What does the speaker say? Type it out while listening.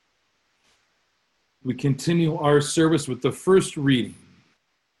We continue our service with the first reading.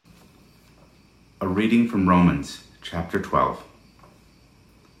 A reading from Romans, chapter 12.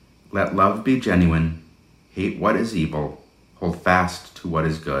 Let love be genuine, hate what is evil, hold fast to what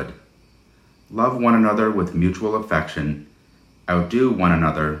is good. Love one another with mutual affection, outdo one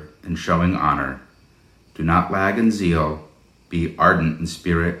another in showing honor. Do not lag in zeal, be ardent in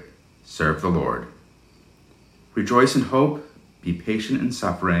spirit, serve the Lord. Rejoice in hope, be patient in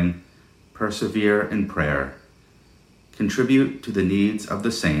suffering, persevere in prayer. Contribute to the needs of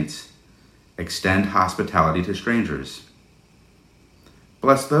the saints, extend hospitality to strangers.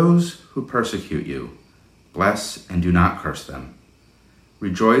 Bless those who persecute you, bless and do not curse them.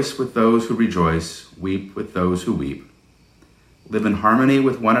 Rejoice with those who rejoice, weep with those who weep. Live in harmony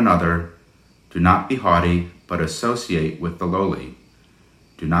with one another. Do not be haughty, but associate with the lowly.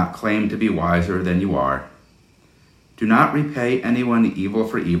 Do not claim to be wiser than you are. Do not repay anyone evil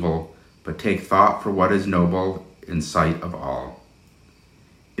for evil, but take thought for what is noble in sight of all.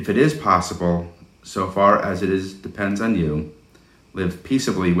 If it is possible, so far as it depends on you, live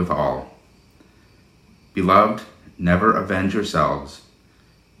peaceably with all. Beloved, never avenge yourselves,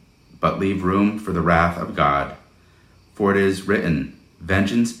 but leave room for the wrath of God. For it is written,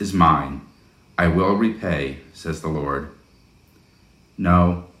 "Vengeance is mine, I will repay," says the Lord.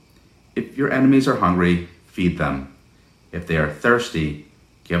 No, if your enemies are hungry, feed them. If they are thirsty,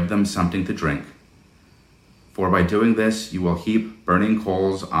 give them something to drink. For by doing this, you will heap burning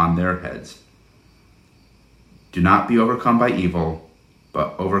coals on their heads. Do not be overcome by evil,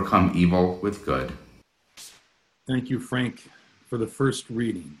 but overcome evil with good. Thank you, Frank, for the first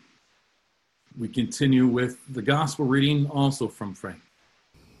reading. We continue with the gospel reading also from Frank.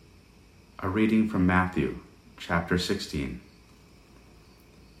 A reading from Matthew, chapter 16.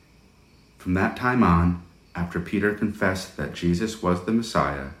 From that time on, after Peter confessed that Jesus was the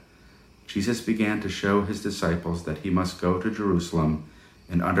Messiah, Jesus began to show his disciples that he must go to Jerusalem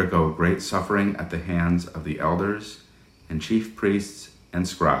and undergo great suffering at the hands of the elders and chief priests and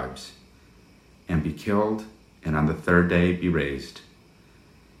scribes, and be killed, and on the third day be raised.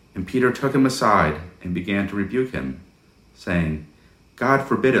 And Peter took him aside and began to rebuke him, saying, "God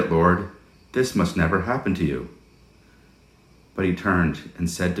forbid it, Lord, this must never happen to you." But he turned and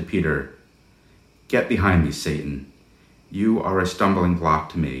said to Peter, "Get behind me, Satan. You are a stumbling block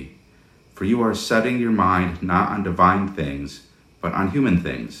to me, for you are setting your mind not on divine things, but on human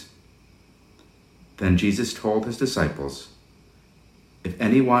things." Then Jesus told his disciples, "If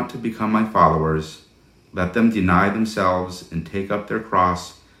any want to become my followers, let them deny themselves and take up their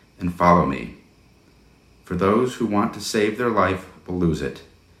cross and follow me. For those who want to save their life will lose it,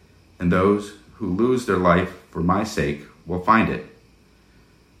 and those who lose their life for my sake will find it.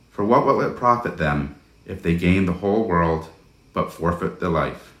 For what will it profit them if they gain the whole world but forfeit their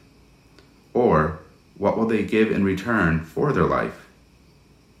life? Or what will they give in return for their life?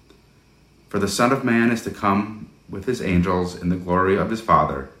 For the Son of Man is to come with his angels in the glory of his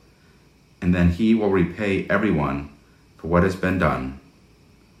Father, and then he will repay everyone for what has been done.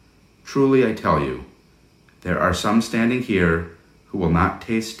 Truly I tell you, there are some standing here who will not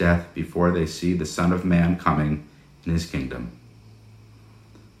taste death before they see the Son of Man coming in his kingdom."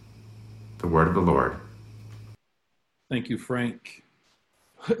 The word of the Lord. Thank you, Frank.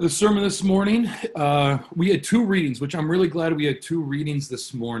 The sermon this morning, we had two readings, which I'm really glad we had two readings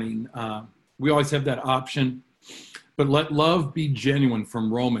this morning. We always have that option. But let love be genuine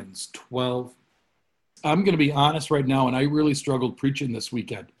from Romans 12. I'm going to be honest right now, and I really struggled preaching this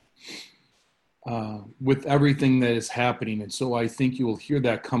weekend with everything that is happening. And so I think you will hear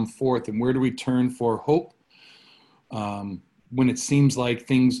that come forth. And where do we turn for hope when it seems like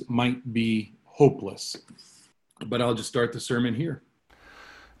things might be hopeless? But I'll just start the sermon here.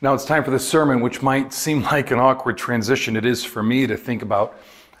 Now it's time for the sermon, which might seem like an awkward transition. It is for me to think about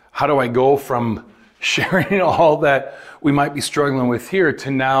how do I go from sharing all that we might be struggling with here to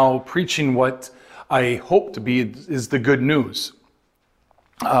now preaching what I hope to be is the good news.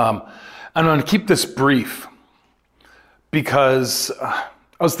 I'm going to keep this brief because I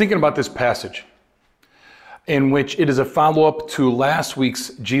was thinking about this passage in which it is a follow-up to last week's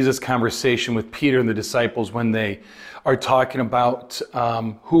Jesus conversation with Peter and the disciples when they are talking about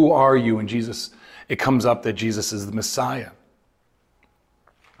who are you? And Jesus, it comes up that Jesus is the Messiah.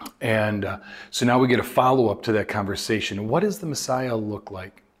 And so now we get a follow-up to that conversation. What does the Messiah look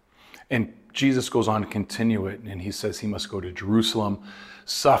like? And Jesus goes on to continue it, and he says he must go to Jerusalem,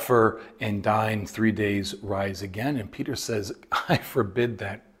 suffer, and die in 3 days, rise again. And Peter says, I forbid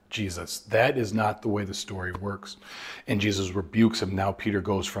that, Jesus. That is not the way the story works. And Jesus rebukes him. Now Peter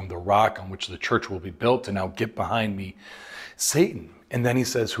goes from the rock on which the church will be built to now get behind me, Satan. And then he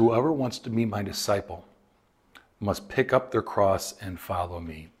says, whoever wants to be my disciple must pick up their cross and follow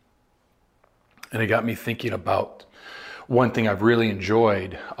me. And it got me thinking about one thing I've really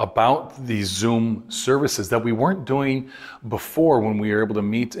enjoyed about these Zoom services that we weren't doing before when we were able to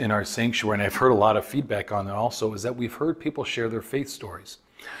meet in our sanctuary, and I've heard a lot of feedback on that also, is that we've heard people share their faith stories.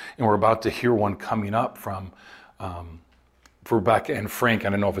 And we're about to hear one coming up from Rebecca and Frank. I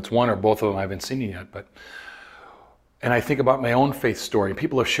don't know if it's one or both of them. I haven't seen it yet. And I think about my own faith story.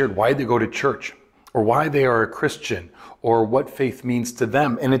 People have shared why they go to church, or why they are a Christian, or what faith means to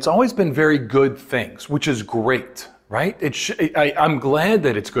them. And it's always been very good things, which is great, right? I'm glad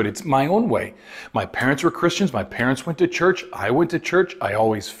that it's good. It's my own way. My parents were Christians. My parents went to church. I went to church. I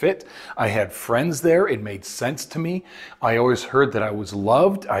always fit. I had friends there. It made sense to me. I always heard that I was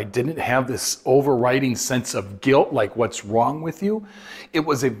loved. I didn't have this overriding sense of guilt, like what's wrong with you. It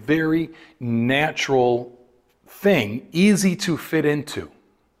was a very natural thing, easy to fit into.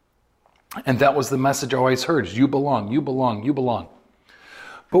 And that was the message I always heard, is you belong, you belong, you belong.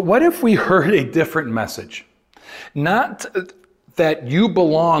 But what if we heard a different message? Not that you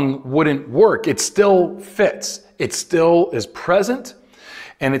belong wouldn't work. It still fits. It still is present.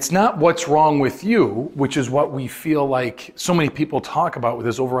 And it's not what's wrong with you, which is what we feel like so many people talk about with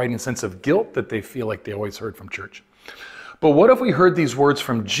this overriding sense of guilt that they feel like they always heard from church. But what if we heard these words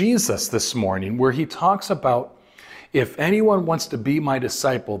from Jesus this morning, where he talks about, if anyone wants to be my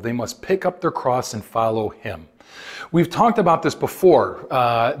disciple, they must pick up their cross and follow him. We've talked about this before,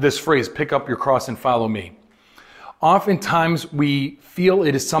 this phrase, pick up your cross and follow me. Oftentimes we feel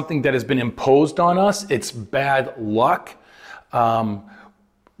it is something that has been imposed on us. It's bad luck.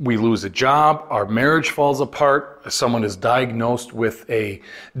 We lose a job, our marriage falls apart, someone is diagnosed with a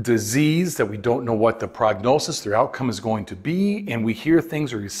disease that we don't know what the prognosis, their outcome is going to be, and we hear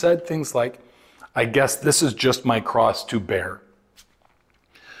things, or he said things like, I guess this is just my cross to bear.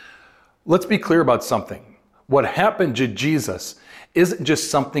 Let's be clear about something. What happened to Jesus isn't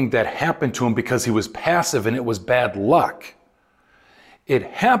just something that happened to him because he was passive and it was bad luck. It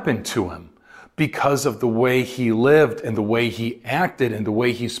happened to him because of the way he lived and the way he acted and the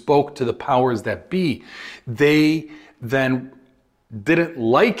way he spoke to the powers that be. They then didn't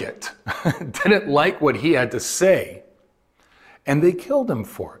like it, didn't like what he had to say, and they killed him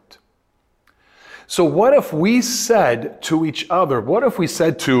for it. So what if we said to each other, what if we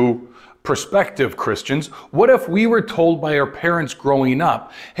said to prospective Christians, what if we were told by our parents growing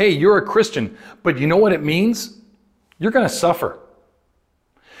up, hey, you're a Christian, but you know what it means? You're going to suffer.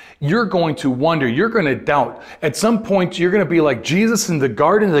 You're going to wonder, you're going to doubt. At some point, you're going to be like Jesus in the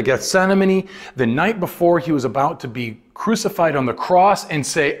Garden of Gethsemane the night before he was about to be crucified on the cross and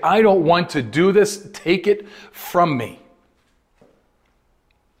say, I don't want to do this, take it from me.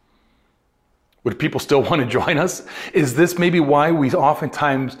 Would people still want to join us? Is this maybe why we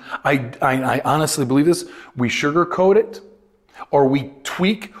oftentimes, I honestly believe this, we sugarcoat it, or we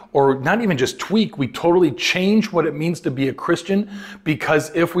tweak, or not even just tweak, we totally change what it means to be a Christian,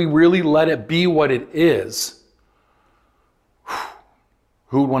 because if we really let it be what it is,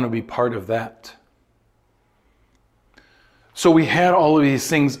 who would want to be part of that? So we had all of these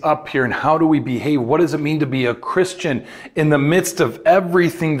things up here, and how do we behave? What does it mean to be a Christian in the midst of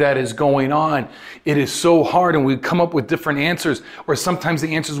everything that is going on? It is so hard, and we come up with different answers, or sometimes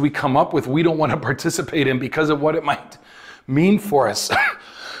the answers we come up with we don't want to participate in because of what it might mean for us.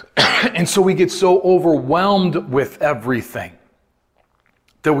 And so we get so overwhelmed with everything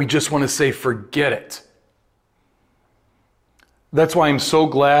that we just want to say, forget it. That's why I'm so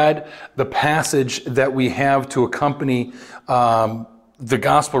glad the passage that we have to accompany the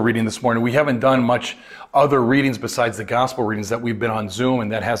gospel reading this morning. We haven't done much other readings besides the gospel readings that we've been on Zoom,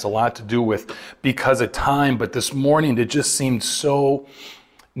 and that has a lot to do with because of time. But this morning, it just seemed so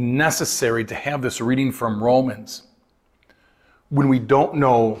necessary to have this reading from Romans when we don't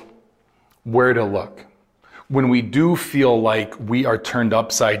know where to look, when we do feel like we are turned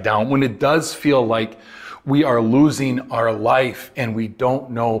upside down, when it does feel like we are losing our life and we don't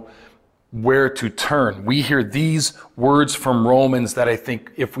know where to turn. We hear these words from Romans that I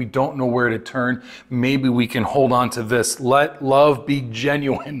think if we don't know where to turn, maybe we can hold on to this. Let love be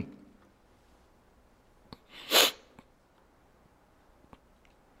genuine.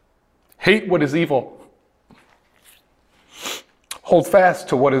 Hate what is evil. Hold fast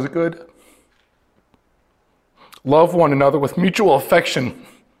to what is good. Love one another with mutual affection.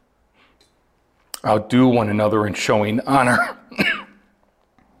 Outdo one another in showing honor.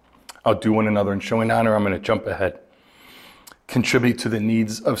 Outdo one another in showing honor. I'm going to jump ahead. Contribute to the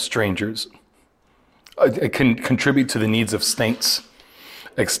needs of strangers. Contribute to the needs of saints.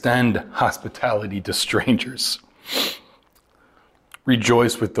 Extend hospitality to strangers.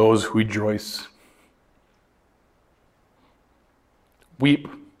 Rejoice with those who rejoice. Weep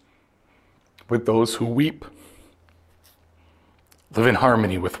with those who weep. Live in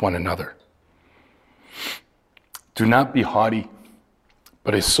harmony with one another. Do not be haughty,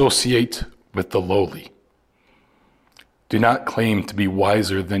 but associate with the lowly. Do not claim to be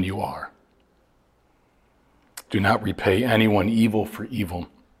wiser than you are. Do not repay anyone evil for evil,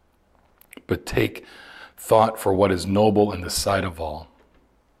 but take thought for what is noble in the sight of all.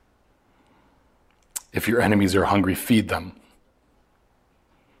 If your enemies are hungry, feed them.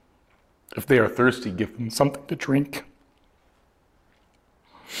 If they are thirsty, give them something to drink.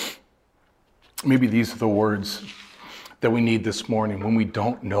 Maybe these are the words that we need this morning when we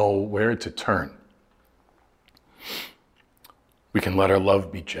don't know where to turn. We can let our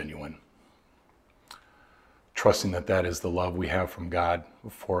love be genuine, trusting that that is the love we have from God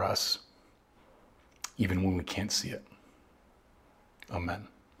for us, even when we can't see it. Amen.